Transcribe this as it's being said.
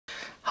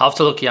How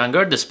to look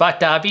younger despite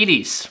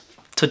diabetes.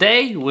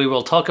 Today we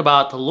will talk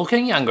about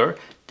looking younger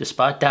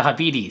despite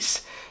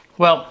diabetes.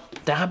 Well,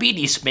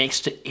 diabetes makes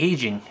the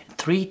aging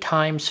 3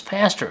 times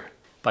faster,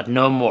 but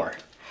no more.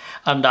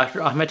 I'm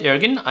Dr. Ahmet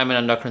Ergin. I'm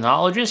an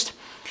endocrinologist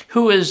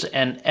who is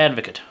an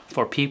advocate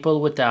for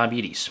people with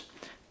diabetes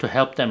to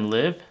help them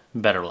live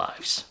better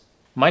lives.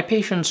 My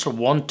patients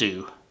won't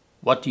do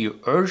what you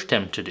urge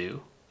them to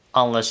do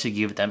unless you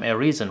give them a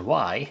reason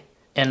why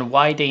and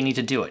why they need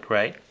to do it,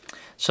 right?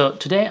 So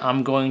today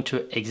I'm going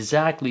to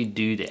exactly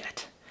do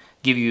that.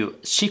 Give you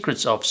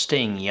secrets of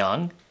staying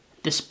young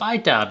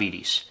despite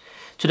diabetes.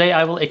 Today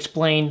I will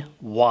explain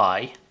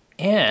why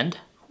and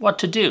what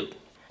to do.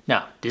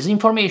 Now, this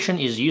information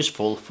is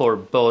useful for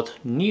both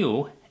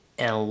new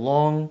and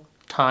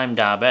long-time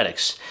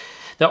diabetics.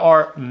 There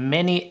are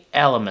many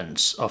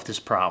elements of this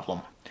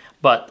problem,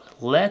 but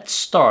let's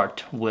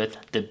start with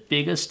the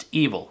biggest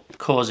evil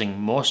causing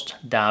most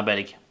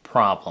diabetic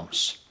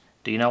problems.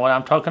 Do you know what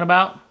I'm talking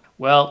about?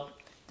 Well,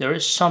 there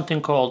is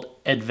something called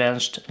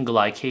advanced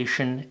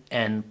glycation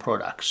end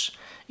products.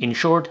 In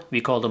short,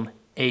 we call them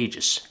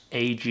AGEs,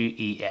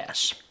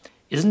 A-G-E-S.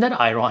 Isn't that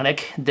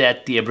ironic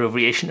that the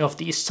abbreviation of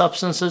these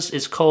substances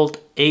is called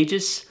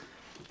AGEs?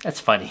 That's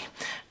funny.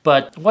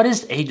 But what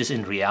is AGEs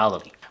in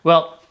reality?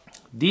 Well,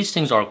 these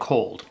things are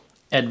called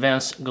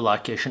advanced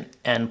glycation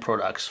end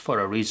products for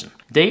a reason.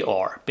 They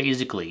are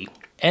basically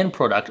end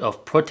product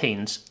of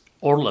proteins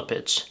or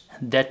lipids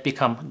that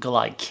become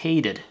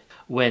glycated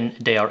when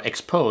they are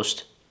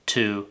exposed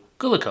to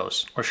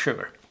glucose or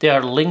sugar. They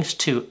are linked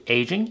to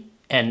aging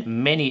and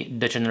many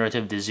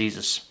degenerative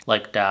diseases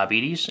like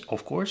diabetes,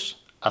 of course,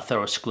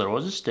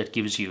 atherosclerosis that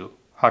gives you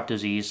heart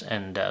disease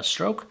and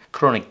stroke,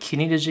 chronic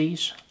kidney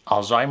disease,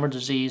 Alzheimer's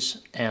disease,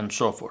 and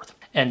so forth.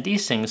 And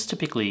these things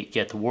typically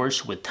get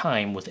worse with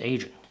time with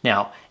aging.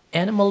 Now,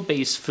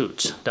 animal-based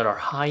foods that are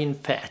high in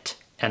fat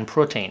and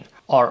protein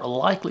are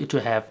likely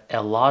to have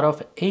a lot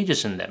of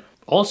AGEs in them.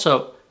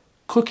 Also,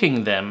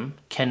 cooking them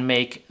can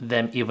make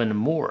them even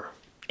more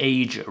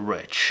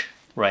age-rich,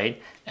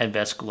 right?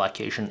 Advanced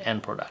glycation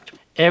end product.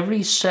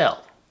 Every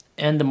cell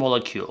and the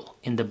molecule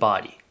in the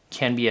body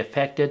can be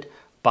affected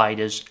by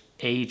these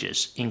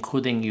AGEs,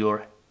 including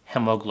your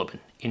hemoglobin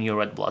in your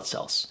red blood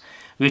cells,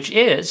 which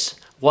is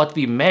what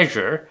we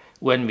measure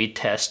when we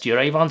test your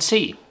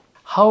A1C.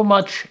 How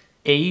much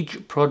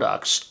age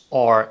products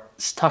are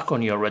stuck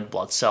on your red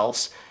blood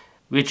cells,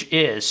 which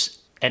is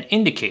an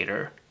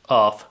indicator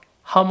of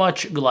how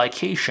much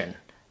glycation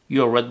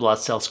your red blood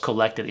cells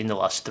collected in the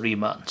last 3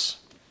 months.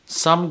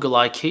 Some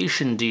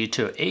glycation due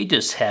to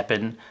AGEs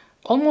happen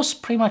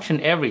almost pretty much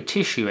in every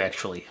tissue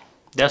actually.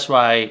 That's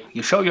why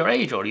you show your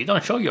age or you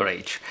don't show your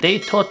age. They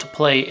thought to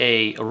play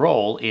a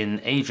role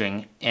in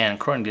aging and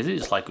chronic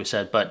disease like we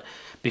said, but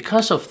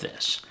because of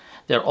this,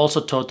 they're also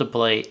taught to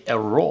play a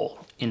role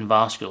in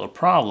vascular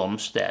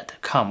problems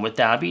that come with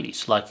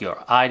diabetes, like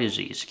your eye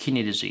disease,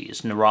 kidney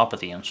disease,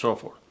 neuropathy, and so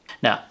forth.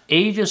 Now,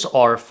 AGEs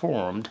are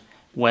formed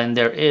when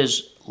there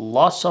is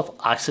lots of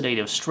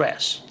oxidative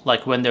stress,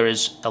 like when there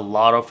is a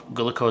lot of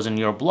glucose in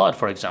your blood,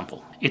 for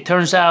example. It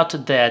turns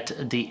out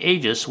that the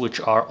AGEs, which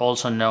are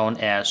also known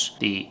as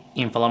the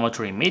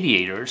inflammatory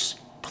mediators,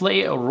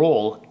 play a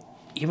role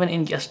even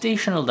in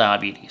gestational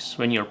diabetes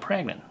when you're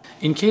pregnant.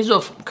 In case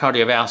of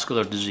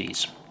cardiovascular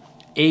disease,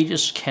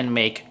 AGEs can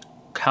make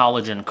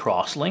collagen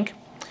cross-link,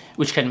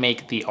 which can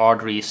make the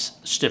arteries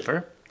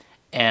stiffer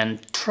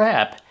and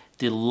trap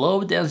the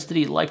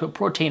low-density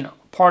lipoprotein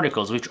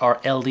particles, which are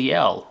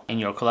LDL in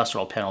your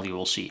cholesterol panel you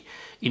will see,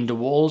 in the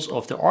walls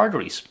of the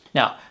arteries.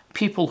 Now,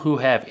 people who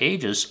have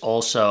AGEs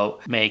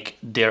also make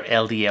their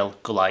LDL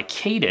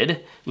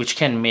glycated, which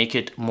can make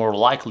it more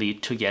likely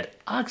to get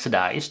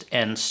oxidized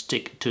and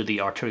stick to the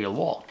arterial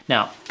wall.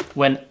 Now,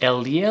 when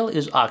LDL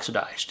is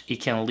oxidized, it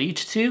can lead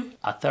to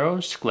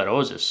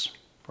atherosclerosis,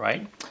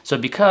 right? So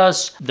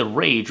because the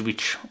RAGE,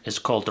 which is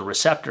called the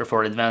receptor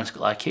for advanced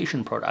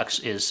glycation products,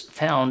 is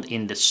found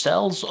in the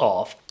cells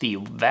of the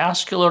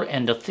vascular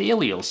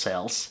endothelial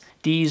cells,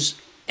 these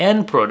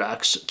end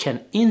products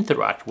can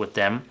interact with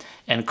them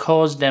and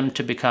cause them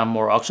to become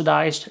more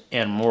oxidized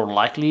and more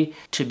likely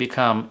to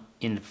become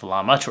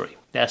inflammatory.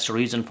 That's the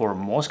reason for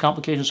most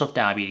complications of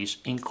diabetes,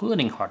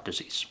 including heart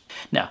disease.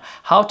 Now,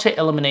 how to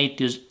eliminate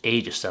these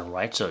AGEs then,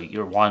 right? So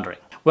you're wondering.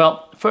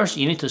 Well, first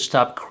you need to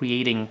stop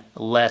creating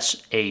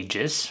less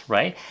AGEs,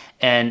 right?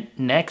 And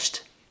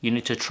next, you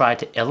need to try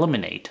to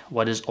eliminate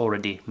what is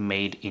already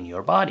made in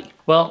your body.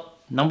 Well,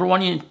 number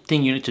one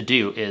thing you need to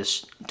do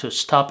is to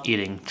stop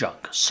eating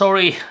junk.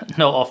 Sorry,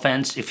 no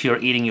offense if you're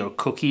eating your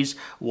cookies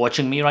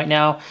watching me right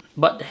now.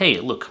 But hey,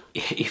 look,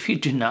 if you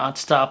do not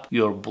stop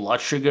your blood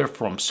sugar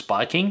from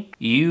spiking,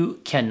 you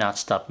cannot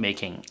stop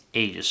making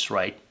AGEs,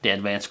 right? The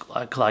advanced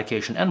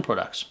glycation end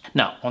products.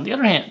 Now, on the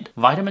other hand,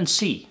 vitamin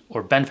C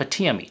or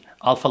benfotiamine,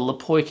 alpha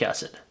lipoic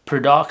acid,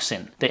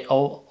 pyridoxine, they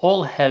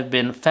all have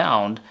been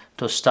found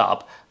to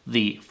stop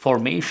the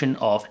formation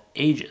of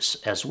AGEs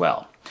as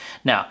well.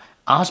 Now,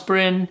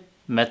 aspirin,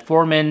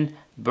 metformin,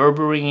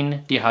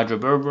 berberine,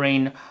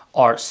 dihydroberberine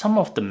are some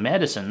of the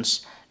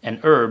medicines and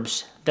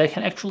herbs that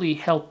can actually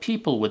help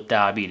people with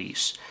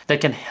diabetes,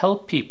 that can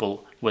help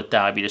people with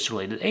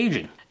diabetes-related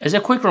aging. As a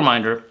quick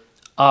reminder,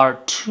 our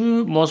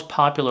two most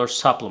popular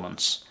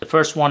supplements. The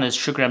first one is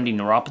SugarMD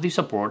Neuropathy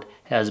Support,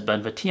 has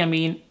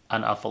benzotiamine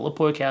and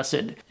alpha-lipoic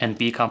acid and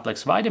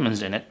B-complex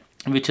vitamins in it,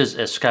 which is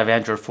a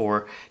scavenger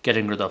for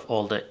getting rid of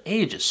all the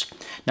ages.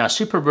 Now,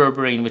 super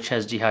berberine, which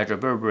has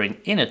dehydroberberine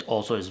in it,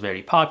 also is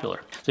very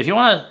popular. So if you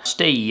want to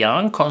stay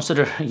young,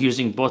 consider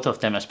using both of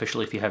them,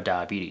 especially if you have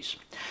diabetes.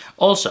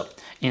 Also,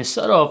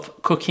 instead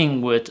of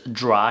cooking with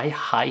dry,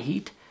 high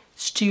heat,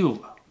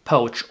 stew,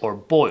 poach, or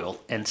boil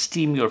and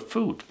steam your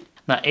food.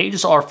 Now,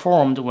 ages are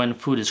formed when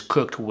food is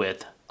cooked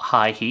with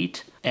high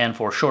heat and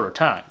for shorter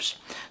times.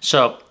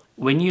 So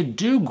when you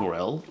do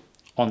grill,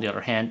 on the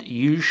other hand,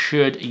 you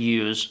should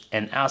use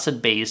an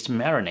acid-based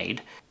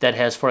marinade that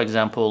has, for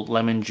example,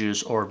 lemon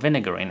juice or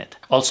vinegar in it.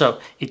 Also,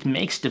 it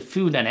makes the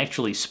food and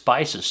actually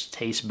spices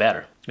taste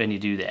better when you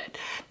do that.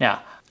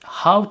 Now,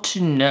 how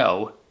to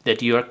know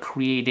that you're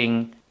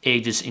creating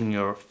ages in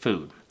your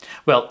food?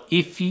 Well,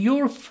 if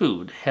your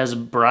food has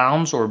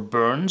browns or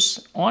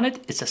burns on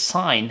it, it's a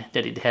sign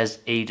that it has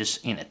ages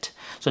in it.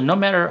 So no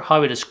matter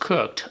how it is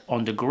cooked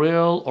on the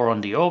grill or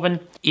on the oven,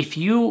 if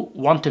you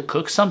want to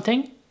cook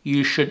something,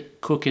 you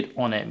should cook it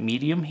on a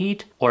medium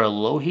heat or a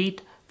low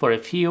heat for a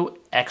few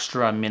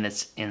extra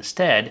minutes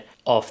instead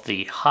of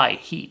the high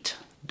heat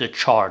to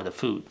char the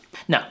food.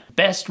 Now,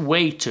 best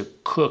way to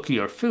cook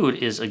your food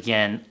is,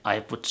 again,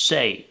 I would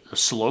say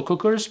slow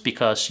cookers,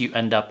 because you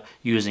end up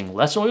using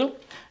less oil,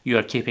 you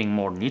are keeping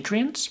more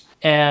nutrients,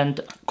 and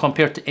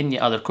compared to any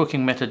other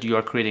cooking method, you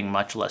are creating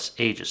much less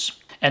ages.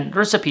 And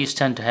recipes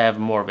tend to have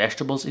more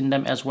vegetables in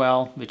them as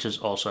well, which is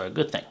also a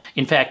good thing.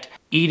 In fact,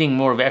 eating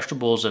more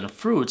vegetables and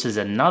fruits is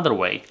another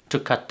way to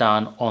cut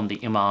down on the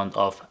amount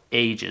of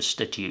ages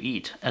that you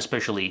eat,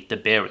 especially the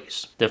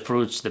berries. The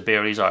fruits, the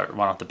berries are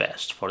one of the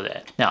best for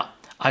that. Now,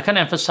 I can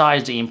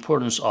emphasize the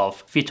importance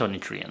of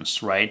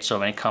phytonutrients, right? So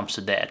when it comes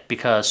to that,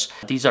 because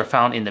these are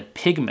found in the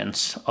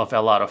pigments of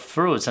a lot of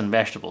fruits and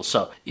vegetables.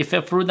 So if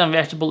a fruit and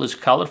vegetable is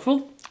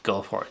colorful,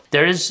 go for it.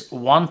 There is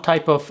one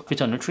type of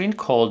phytonutrient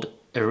called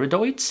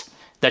iridoids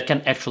that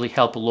can actually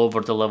help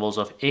lower the levels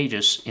of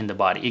ages in the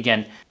body.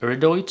 Again,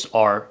 iridoids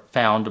are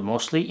found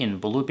mostly in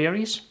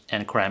blueberries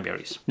and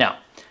cranberries. Now,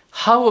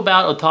 how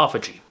about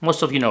autophagy?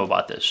 Most of you know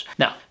about this.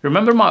 Now,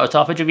 remember my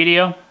autophagy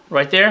video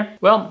right there?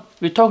 Well,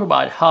 we talked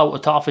about how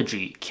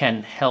autophagy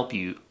can help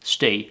you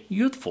stay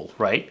youthful,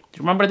 right? Do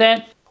you remember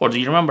that? Or do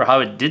you remember how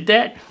it did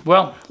that?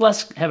 Well,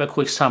 let's have a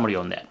quick summary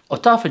on that.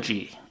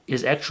 Autophagy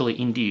is actually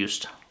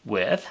induced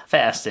with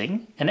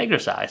fasting and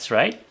exercise,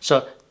 right?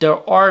 So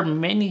there are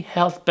many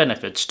health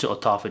benefits to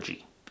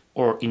autophagy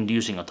or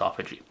inducing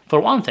autophagy. For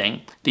one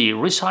thing, the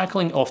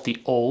recycling of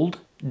the old,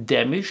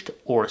 damaged,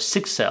 or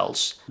sick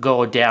cells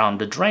go down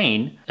the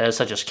drain,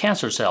 such as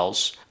cancer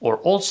cells or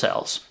old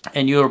cells,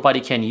 and your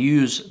body can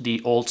use the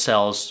old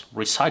cells,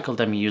 recycle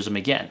them, and use them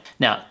again.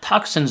 Now,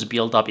 toxins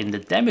build up in the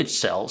damaged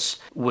cells,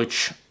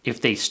 which, if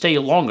they stay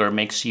longer,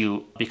 makes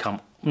you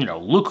become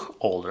look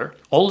older.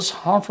 All these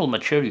harmful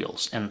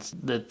materials and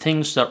the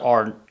things that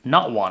are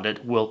not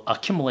wanted will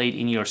accumulate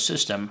in your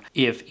system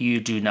if you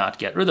do not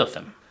get rid of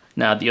them.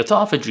 Now, the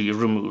autophagy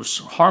removes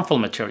harmful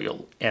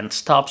material and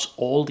stops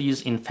all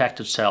these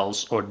infected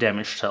cells or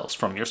damaged cells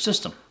from your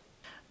system.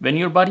 When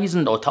your body is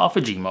in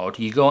autophagy mode,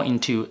 you go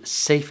into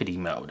safety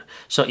mode.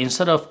 So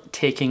instead of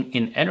taking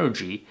in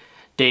energy,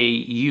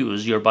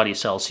 your body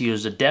cells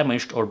use the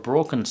damaged or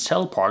broken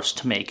cell parts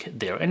to make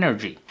their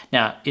energy.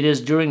 Now, it is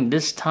during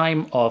this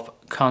time of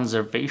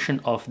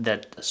conservation of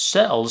that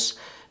cells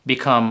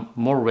become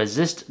more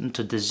resistant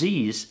to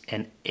disease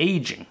and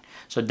aging.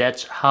 So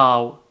that's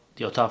how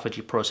the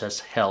autophagy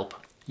process help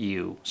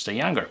you stay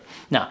younger.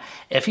 Now,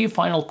 a few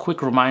final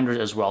quick reminders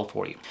as well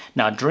for you.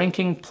 Now,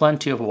 drinking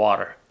plenty of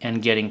water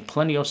and getting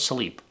plenty of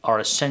sleep are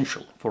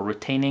essential for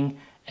retaining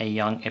a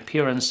young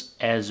appearance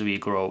as we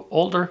grow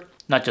older.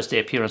 Not just the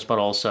appearance, but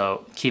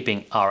also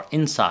keeping our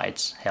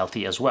insides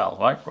healthy as well,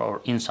 right?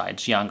 Our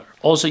insides younger.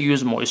 Also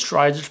use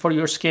moisturizers for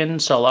your skin.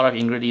 So a lot of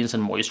ingredients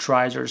in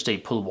moisturizers, they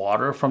pull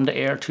water from the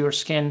air to your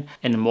skin.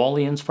 And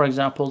emollients, for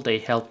example, they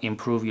help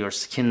improve your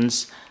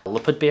skin's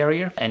lipid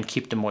barrier and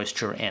keep the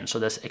moisture in. So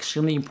that's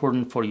extremely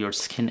important for your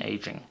skin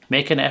aging.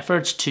 Make an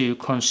effort to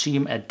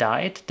consume a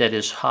diet that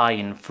is high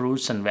in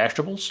fruits and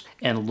vegetables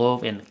and low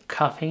in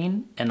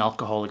caffeine and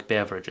alcoholic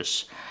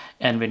beverages.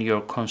 And when you're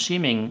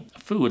consuming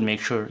food, make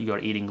sure you're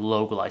eating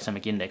low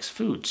glycemic index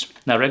foods.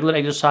 Now, regular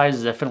exercise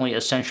is definitely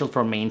essential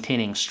for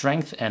maintaining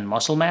strength and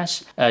muscle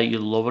mass. You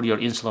lower your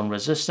insulin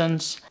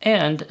resistance,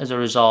 and as a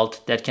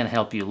result, that can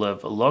help you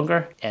live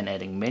longer and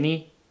adding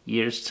many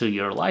years to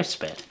your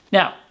lifespan.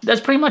 Now, that's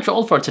pretty much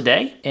all for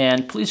today.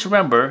 And please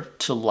remember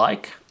to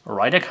like,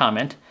 write a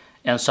comment,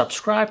 and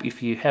subscribe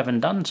if you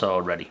haven't done so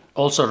already.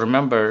 Also,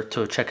 remember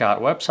to check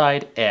out our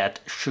website at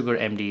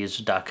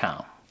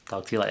sugarmds.com.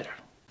 Talk to you later.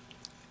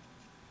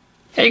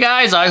 Hey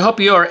guys, I hope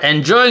you're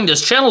enjoying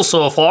this channel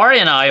so far,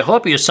 and I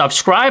hope you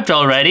subscribed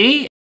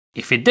already.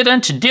 If you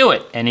didn't, do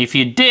it. And if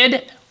you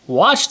did,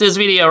 watch this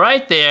video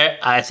right there.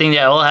 I think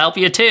that will help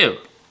you too.